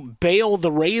would you bail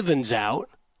the Ravens out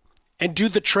and do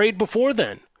the trade before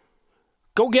then?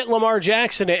 Go get Lamar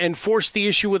Jackson and force the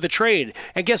issue with the trade.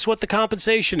 And guess what the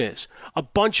compensation is? A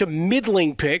bunch of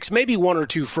middling picks, maybe 1 or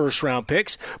 2 first-round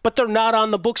picks, but they're not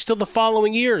on the books till the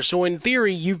following year. So in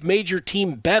theory, you've made your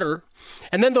team better.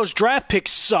 And then those draft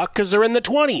picks suck because they're in the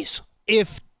 20s.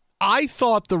 If I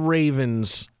thought the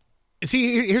Ravens...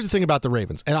 See, here's the thing about the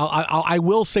Ravens, and I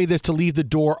will say this to leave the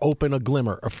door open a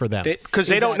glimmer for them. Because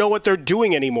they don't know what they're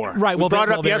doing anymore. Right. We brought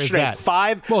it up yesterday.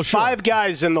 Five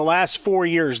guys in the last 4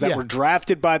 years that were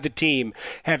drafted by the team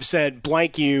have said,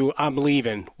 blank you, I'm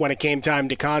leaving, when it came time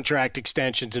to contract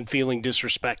extensions and feeling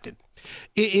disrespected.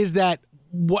 Is that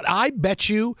what I bet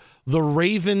you the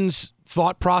Ravens'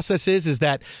 thought process is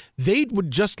that they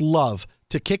would just love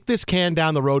to kick this can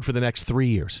down the road for the next 3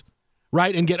 years.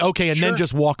 Right, and then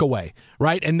just walk away,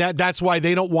 right? And that's why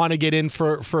they don't want to get in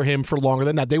for him for longer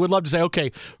than that. They would love to say,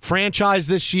 okay, franchise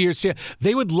this year.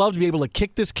 They would love to be able to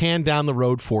kick this can down the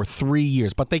road for 3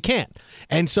 years, but they can't.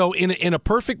 And so in a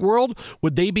perfect world,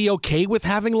 would they be okay with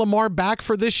having Lamar back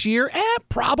for this year?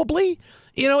 Probably.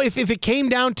 If it came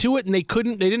down to it and they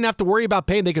didn't have to worry about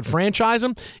paying, they could franchise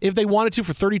him if they wanted to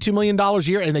for $32 million a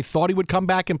year and they thought he would come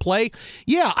back and play.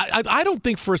 Yeah, I don't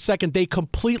think for a second they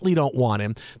completely don't want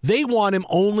him. They want him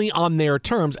only on their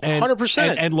terms. And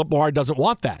 100%. And Lamar doesn't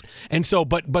want that. And so,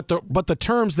 but the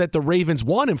terms that the Ravens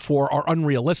want him for are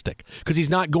unrealistic because he's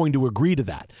not going to agree to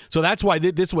that. So that's why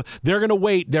they're going to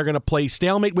wait. They're going to play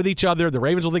stalemate with each other. The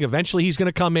Ravens will think eventually he's going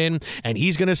to come in and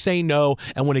he's going to say no.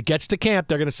 And when it gets to camp,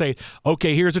 they're going to say, okay,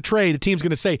 here's a trade. The team's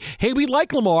going to say, hey, we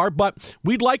like Lamar, but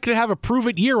we'd like to have a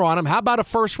prove-it year on him. How about a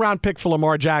first-round pick for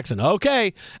Lamar Jackson?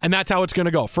 Okay. And that's how it's going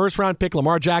to go. First-round pick,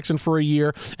 Lamar Jackson for a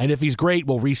year, and if he's great,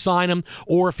 we'll re-sign him.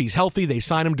 Or if he's healthy, they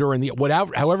sign him during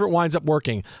however it winds up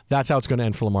working. That's how it's going to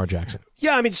end for Lamar Jackson.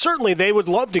 Yeah, I mean, certainly they would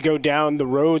love to go down the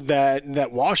road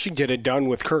that Washington had done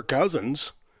with Kirk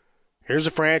Cousins. Here's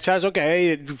a franchise.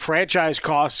 Okay, franchise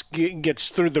cost gets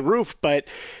through the roof, but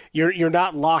you're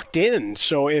not locked in.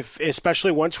 So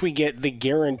especially once we get the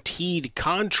guaranteed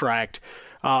contract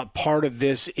part of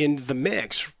this into the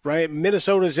mix, right?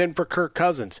 Minnesota's in for Kirk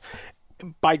Cousins.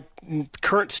 By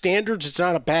current standards, it's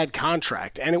not a bad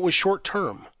contract, and it was short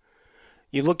term.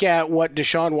 You look at what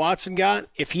Deshaun Watson got.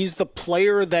 If he's the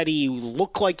player that he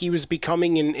looked like he was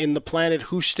becoming in the Planet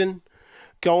Houston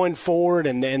going forward,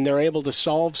 and they're able to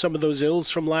solve some of those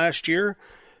ills from last year,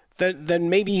 then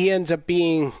maybe he ends up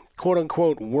being,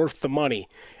 quote-unquote, worth the money.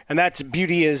 And that's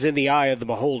beauty is in the eye of the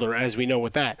beholder, as we know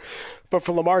with that. But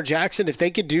for Lamar Jackson, if they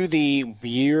could do the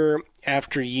year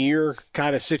after year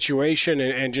kind of situation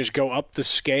and just go up the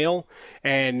scale,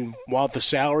 and while the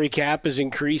salary cap is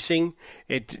increasing,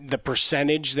 the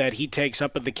percentage that he takes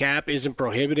up of the cap isn't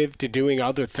prohibitive to doing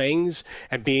other things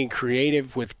and being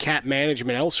creative with cap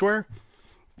management elsewhere,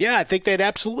 yeah, I think they'd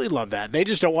absolutely love that. They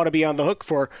just don't want to be on the hook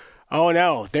for, oh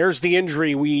no, there's the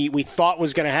injury we thought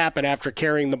was going to happen after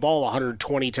carrying the ball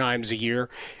 120 times a year.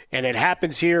 And it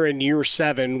happens here in year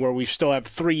 7 where we still have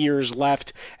 3 years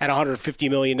left at $150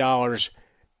 million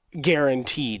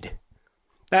guaranteed.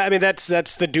 I mean, that's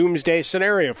the doomsday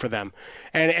scenario for them.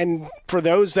 And for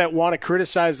those that want to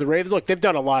criticize the Ravens, look, they've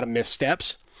done a lot of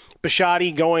missteps.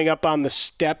 Bisciotti going up on the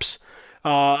steps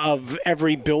of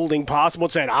every building possible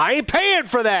and saying, I ain't paying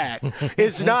for that.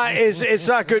 It's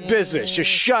not good business. Just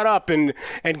shut up and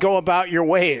go about your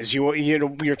ways.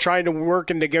 You're trying to work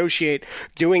and negotiate.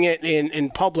 Doing it in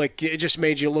public, it just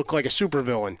made you look like a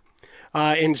supervillain.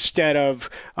 Instead of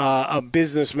a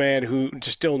businessman who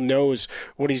still knows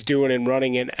what he's doing and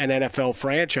running an NFL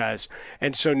franchise.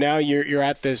 And so now you're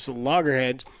at this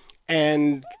loggerheads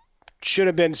and should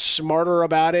have been smarter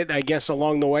about it, I guess,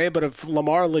 along the way. But if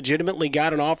Lamar legitimately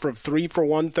got an offer of 3 for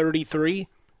 $133,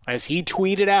 as he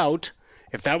tweeted out,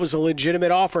 if that was a legitimate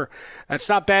offer, that's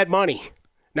not bad money.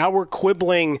 Now we're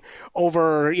quibbling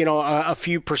over, a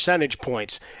few percentage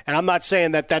points. And I'm not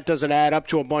saying that doesn't add up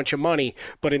to a bunch of money,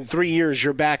 but in 3 years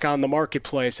you're back on the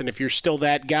marketplace. And if you're still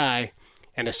that guy,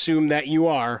 and assume that you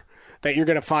are, that you're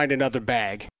going to find another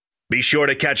bag. Be sure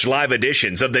to catch live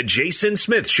editions of The Jason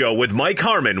Smith Show with Mike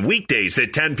Harmon weekdays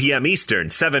at 10 p.m. Eastern,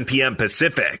 7 p.m.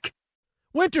 Pacific.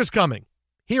 Winter's coming.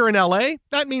 Here in L.A.,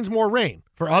 that means more rain.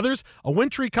 For others, a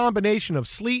wintry combination of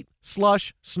sleet,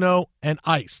 slush, snow, and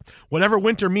ice. Whatever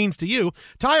winter means to you,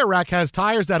 Tire Rack has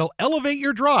tires that'll elevate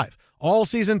your drive.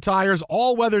 All-season tires,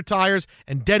 all-weather tires,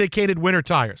 and dedicated winter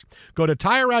tires. Go to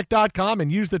TireRack.com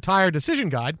and use the Tire Decision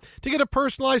Guide to get a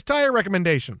personalized tire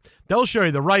recommendation. They'll show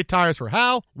you the right tires for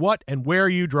how, what, and where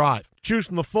you drive. Choose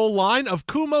from the full line of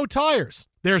Kumho tires.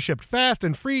 They're shipped fast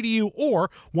and free to you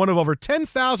or one of over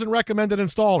 10,000 recommended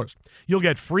installers. You'll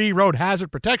get free road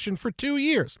hazard protection for 2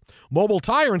 years. Mobile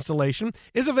tire installation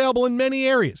is available in many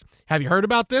areas. Have you heard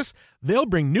about this? They'll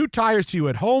bring new tires to you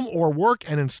at home or work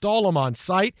and install them on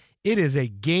site. It is a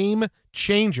game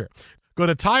changer. Go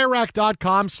to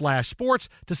TireRack.com/sports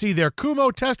to see their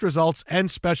Kumho test results and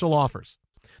special offers.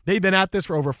 They've been at this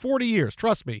for over 40 years.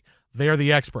 Trust me, they're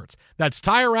the experts. That's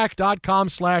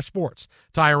TireRack.com/sports.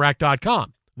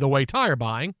 TireRack.com, the way tire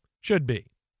buying should be.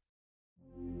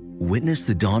 Witness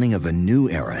the dawning of a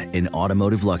new era in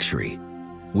automotive luxury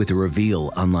with a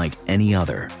reveal unlike any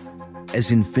other as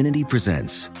Infiniti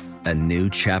presents a new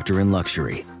chapter in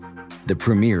luxury. The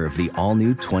premiere of the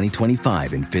all-new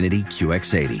 2025 Infiniti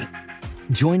QX80.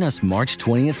 Join us March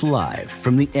 20th live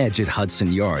from the Edge at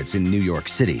Hudson Yards in New York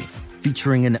City,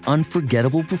 featuring an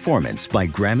unforgettable performance by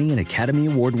Grammy and Academy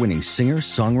Award-winning singer,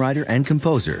 songwriter, and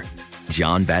composer,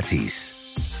 Jon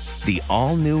Batiste. The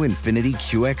all-new Infiniti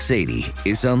QX80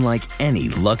 is unlike any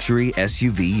luxury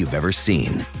SUV you've ever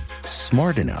seen.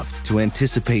 Smart enough to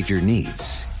anticipate your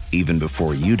needs, even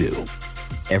before you do.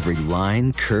 Every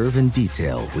line, curve, and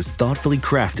detail was thoughtfully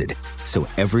crafted, so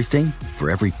everything for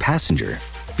every passenger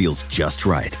feels just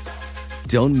right.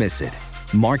 Don't miss it.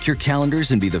 Mark your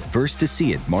calendars and be the first to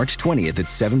see it March 20th at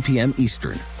 7 p.m.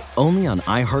 Eastern, only on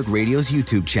iHeartRadio's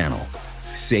YouTube channel.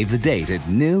 Save the date at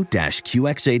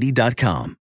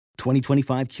new-QX80.com.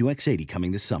 2025 QX80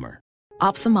 coming this summer.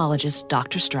 Ophthalmologist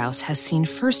Dr. Strauss has seen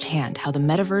firsthand how the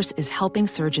metaverse is helping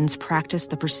surgeons practice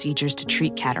the procedures to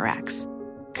treat cataracts.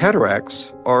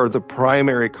 Cataracts are the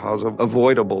primary cause of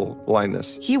avoidable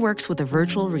blindness. He works with a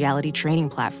virtual reality training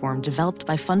platform developed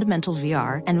by Fundamental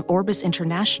VR and Orbis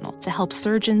International to help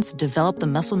surgeons develop the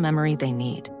muscle memory they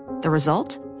need. The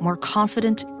result? More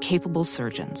confident, capable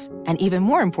surgeons. And even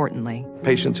more importantly,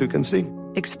 patients who can see.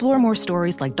 Explore more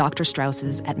stories like Dr.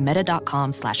 Strauss's at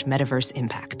meta.com/metaverse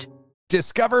impact.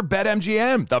 Discover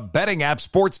BetMGM, the betting app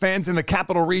sports fans in the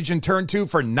capital region turn to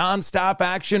for nonstop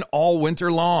action all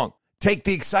winter long. Take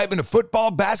the excitement of football,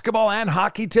 basketball, and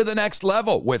hockey to the next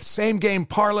level with same-game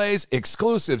parlays,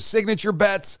 exclusive signature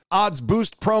bets, odds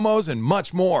boost promos, and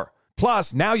much more.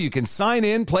 Plus, now you can sign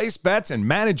in, place bets, and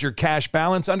manage your cash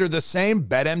balance under the same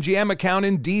BetMGM account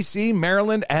in D.C.,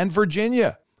 Maryland, and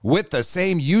Virginia. With the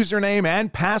same username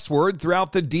and password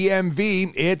throughout the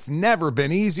DMV, it's never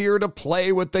been easier to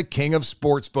play with the king of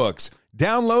sportsbooks.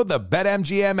 Download the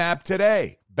BetMGM app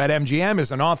today. BetMGM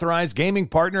is an authorized gaming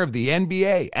partner of the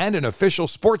NBA and an official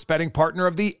sports betting partner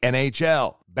of the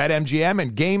NHL. BetMGM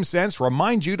and GameSense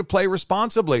remind you to play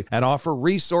responsibly and offer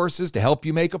resources to help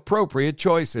you make appropriate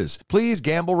choices. Please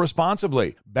gamble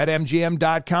responsibly.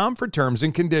 BetMGM.com for terms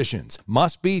and conditions.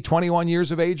 Must be 21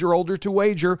 years of age or older to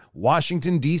wager.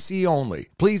 Washington, D.C. only.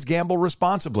 Please gamble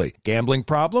responsibly. Gambling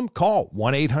problem? Call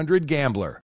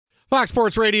 1-800-GAMBLER. Fox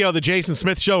Sports Radio, The Jason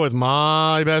Smith Show with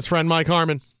my best friend, Mike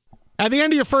Harmon. At the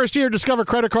end of your first year, Discover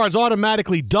credit cards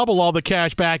automatically double all the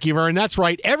cash back you've earned. That's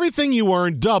right. Everything you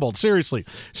earned doubled. Seriously.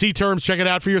 See terms. Check it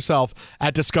out for yourself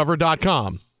at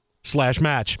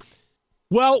discover.com/match.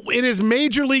 Well, it is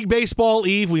Major League Baseball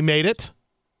Eve. We made it.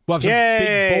 We'll have some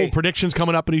big, bold predictions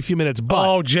coming up in a few minutes.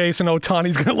 But Jason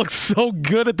Ohtani's going to look so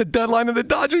good at the deadline in the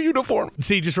Dodger uniform.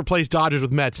 See, just replace Dodgers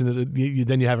with Mets, and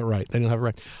then you have it right. Then you'll have it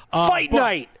right. Fight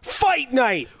night!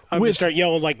 I'm going to start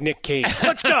yelling like Nick Cage.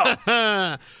 Let's go!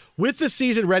 With the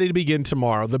season ready to begin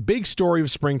tomorrow, the big story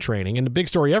of spring training, and the big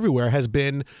story everywhere, has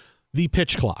been the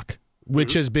pitch clock,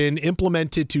 which has been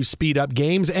implemented to speed up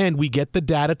games, and we get the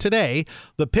data today.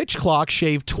 The pitch clock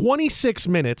shaved 26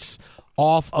 minutes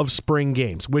off of spring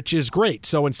games, which is great.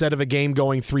 So instead of a game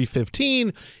going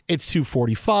 3:15, it's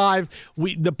 2:45.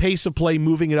 The pace of play,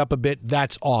 moving it up a bit,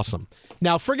 that's awesome.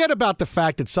 Now, forget about the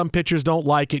fact that some pitchers don't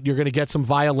like it. You're going to get some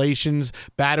violations,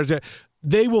 batters.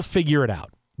 They will figure it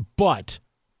out. But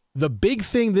the big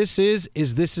thing this is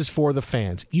this is for the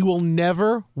fans. You will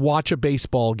never watch a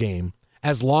baseball game,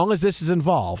 as long as this is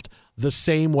involved, the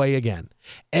same way again.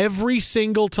 Every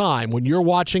single time when you're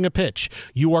watching a pitch,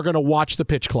 you are going to watch the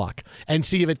pitch clock and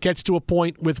see if it gets to a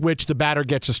point with which the batter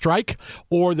gets a strike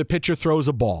or the pitcher throws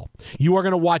a ball. You are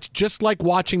going to watch, just like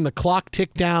watching the clock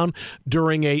tick down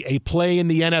during a play in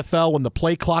the NFL when the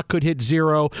play clock could hit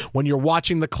 0, when you're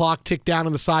watching the clock tick down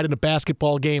on the side in a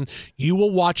basketball game, you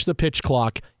will watch the pitch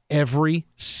clock every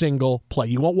single play.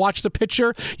 You won't watch the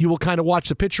pitcher. You will kind of watch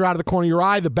the pitcher out of the corner of your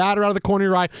eye, the batter out of the corner of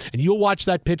your eye, and you'll watch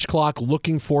that pitch clock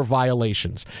looking for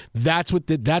violations. That's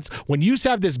when you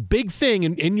have this big thing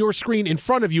in your screen in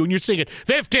front of you and you're seeing it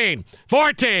 15,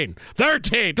 14,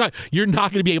 13. You're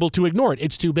not going to be able to ignore it.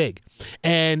 It's too big.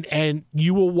 And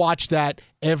you will watch that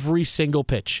every single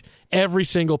pitch. Every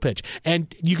single pitch.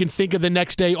 And you can think of the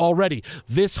next day already.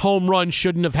 This home run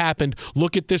shouldn't have happened.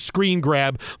 Look at this screen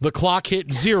grab. The clock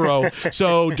hit 0.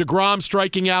 So DeGrom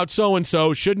striking out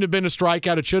so-and-so. Shouldn't have been a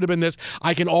strikeout. It should have been this.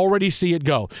 I can already see it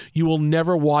go. You will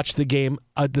never watch the game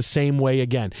the same way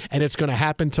again. And it's going to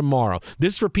happen tomorrow.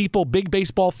 This is for people, big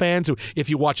baseball fans, who, if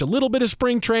you watch a little bit of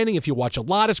spring training, if you watch a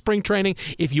lot of spring training,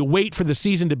 if you wait for the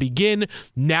season to begin,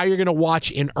 now you're going to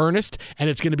watch in earnest, and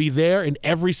it's going to be there in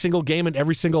every single game and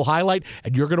every single highlight,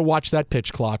 and you're going to watch that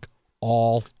pitch clock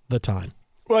all the time.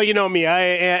 Well, you know me, I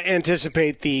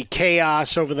anticipate the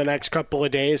chaos over the next couple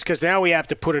of days because now we have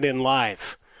to put it in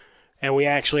live. And we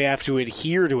actually have to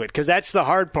adhere to it because that's the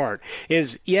hard part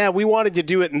is, we wanted to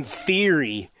do it in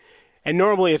theory, and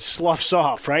normally it sloughs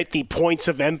off, right? The points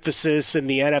of emphasis in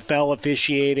the NFL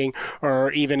officiating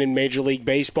or even in Major League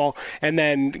Baseball. And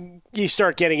then you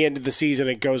start getting into the season,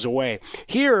 it goes away.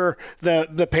 Here,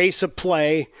 the pace of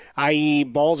play, i.e.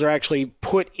 balls are actually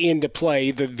put into play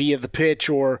via the pitch,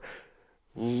 or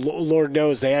Lord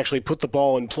knows they actually put the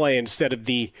ball in play instead of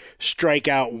the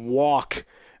strikeout walk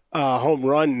home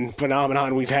run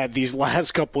phenomenon we've had these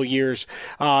last couple of years,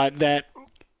 that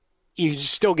you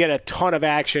still get a ton of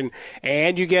action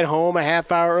and you get home a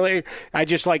half hour earlier. I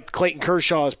just like Clayton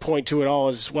Kershaw's point to it all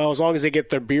as well, as long as they get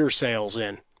their beer sales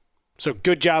in. So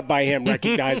good job by him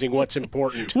recognizing what's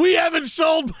important. We haven't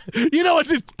sold,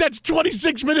 that's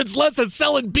 26 minutes less than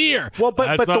selling beer. Well,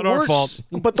 but that's not our fault.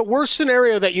 But the worst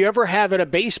scenario that you ever have at a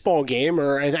baseball game,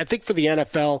 or I think for the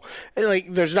NFL,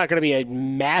 there's not going to be a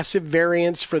massive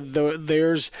variance for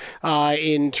theirs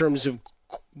in terms of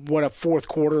what a fourth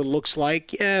quarter looks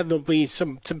like. Yeah, there'll be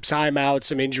some timeouts,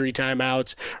 some injury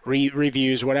timeouts,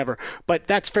 reviews, whatever. But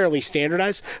that's fairly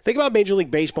standardized. Think about Major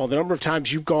League Baseball. The number of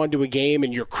times you've gone to a game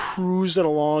and you're cruising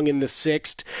along in the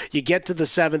 6th. You get to the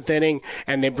 7th inning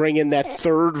and they bring in that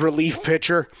third relief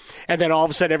pitcher, and then all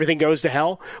of a sudden everything goes to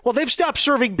hell. Well, they've stopped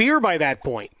serving beer by that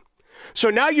point. So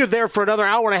now you're there for another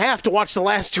hour and a half to watch the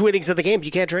last 2 innings of the game.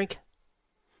 You can't drink.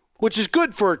 Which is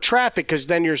good for traffic because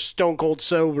then you're stone cold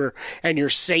sober and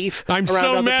you're safe. I'm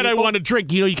so mad I want to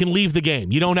drink. You can leave the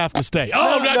game. You don't have to stay.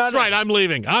 That's right. I'm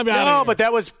leaving. I'm out of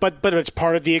here. But it's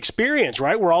part of the experience,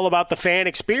 right? We're all about the fan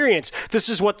experience. This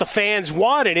is what the fans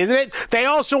wanted, isn't it? They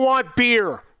also want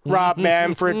beer, Rob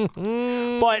Manfred.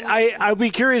 But I'll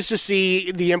be curious to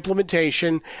see the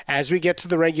implementation as we get to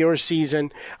the regular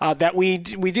season, that we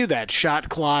do that. Shot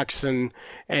clocks and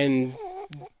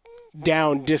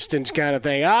down distance kind of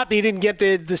thing. He didn't get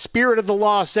the spirit of the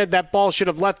law said that ball should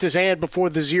have left his hand before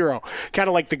the 0. Kind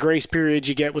of like the grace period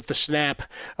you get with the snap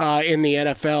in the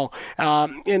NFL.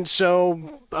 And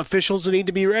so officials need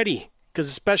to be ready. Because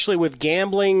especially with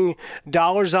gambling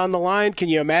dollars on the line, can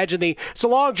you imagine it's a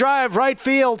long drive, right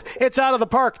field, it's out of the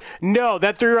park. No,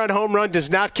 that 3-run home run does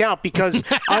not count because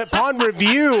upon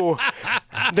review,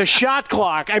 the shot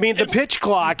clock, the pitch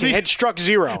clock had struck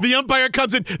 0. The umpire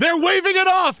comes in, they're waving it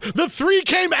off. The 3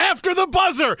 came after the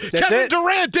buzzer. Kevin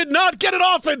Durant did not get it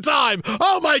off in time.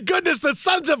 Oh my goodness, the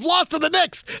Suns have lost to the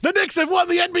Knicks. The Knicks have won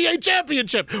the NBA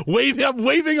championship.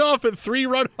 Waving off a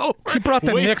 3-run home run. He brought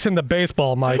the Knicks into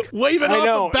baseball, Mike. Waving even I off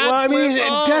know. a bat Well, I mean, flip.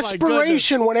 Oh,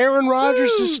 desperation. When Aaron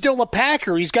Rodgers is still a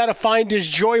Packer, he's got to find his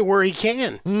joy where he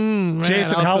can.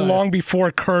 Jason, how long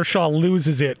before Kershaw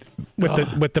loses it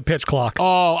with the pitch clock?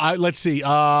 Let's see.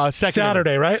 Second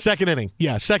Saturday, inning. right? Second inning.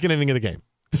 Yeah, second inning of the game.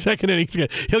 Second inning.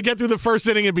 He'll get through the first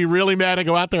inning and be really mad and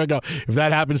go out there and go, if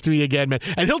that happens to me again, man.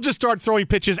 And he'll just start throwing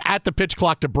pitches at the pitch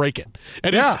clock to break it.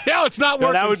 And it's not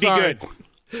working. That would be good.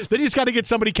 Then you just got to get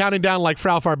somebody counting down like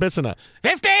Frau Farbissina.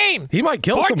 15! He might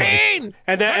kill 14! somebody.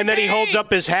 And then he holds up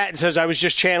his hat and says, I was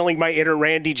just channeling my inner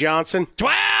Randy Johnson.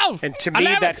 12! And to me,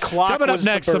 11. that clock Coming was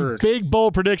up next, the some bird. big,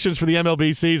 bold predictions for the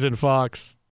MLB season,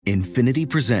 Fox. Infiniti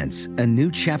presents a new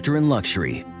chapter in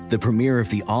luxury, the premiere of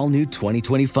the all-new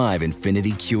 2025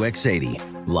 Infiniti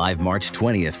QX80, live March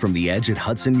 20th from the Edge at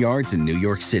Hudson Yards in New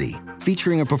York City,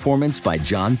 featuring a performance by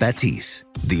John Batiste.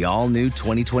 The all-new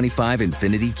 2025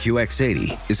 Infiniti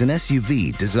QX80 is an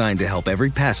SUV designed to help every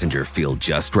passenger feel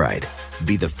just right.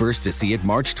 Be the first to see it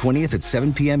March 20th at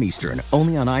 7 p.m. Eastern,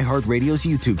 only on iHeartRadio's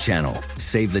YouTube channel.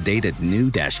 Save the date at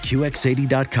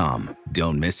new-QX80.com.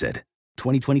 Don't miss it.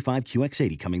 2025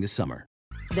 QX80 coming this summer.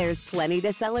 There's plenty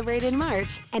to celebrate in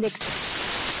March and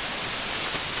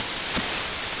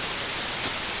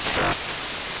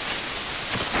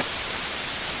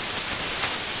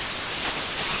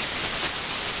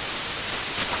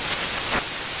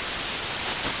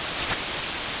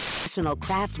National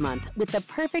Craft Month with the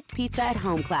perfect pizza at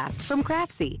home class from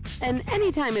Craftsy. And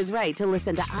anytime is right to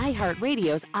listen to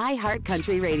iHeartRadio's iHeart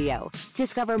Country Radio.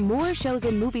 Discover more shows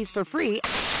and movies for free.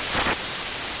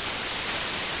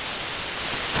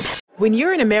 When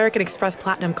you're an American Express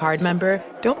Platinum Card member,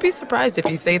 don't be surprised if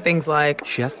you say things like,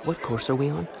 Chef, what course are we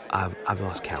on? I've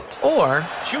lost count. Or,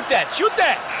 Shoot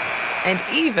that! and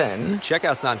even,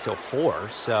 Checkout's not until 4,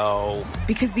 so...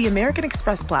 because the American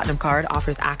Express Platinum Card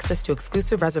offers access to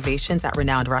exclusive reservations at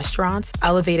renowned restaurants,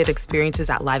 elevated experiences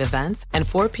at live events, and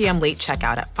 4 p.m. late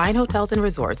checkout at fine hotels and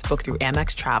resorts booked through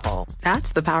Amex Travel.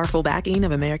 That's the powerful backing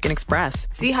of American Express.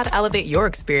 See how to elevate your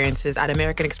experiences at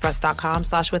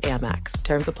americanexpress.com/withAmex.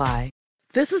 Terms apply.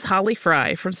 This is Holly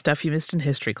Fry from Stuff You Missed in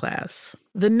History class.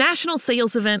 The national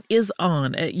sales event is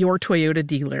on at your Toyota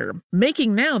dealer,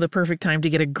 making now the perfect time to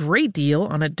get a great deal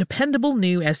on a dependable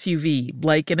new SUV,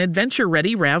 like an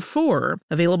adventure-ready RAV4.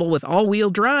 Available with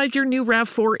all-wheel drive, your new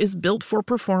RAV4 is built for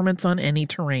performance on any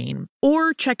terrain.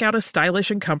 Or check out a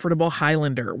stylish and comfortable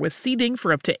Highlander with seating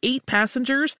for up to 8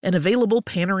 passengers and available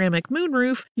panoramic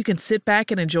moonroof. You can sit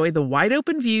back and enjoy the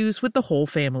wide-open views with the whole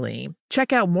family.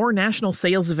 Check out more national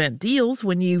sales event deals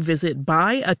when you visit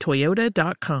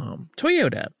buyatoyota.com.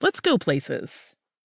 Toyota, let's go places.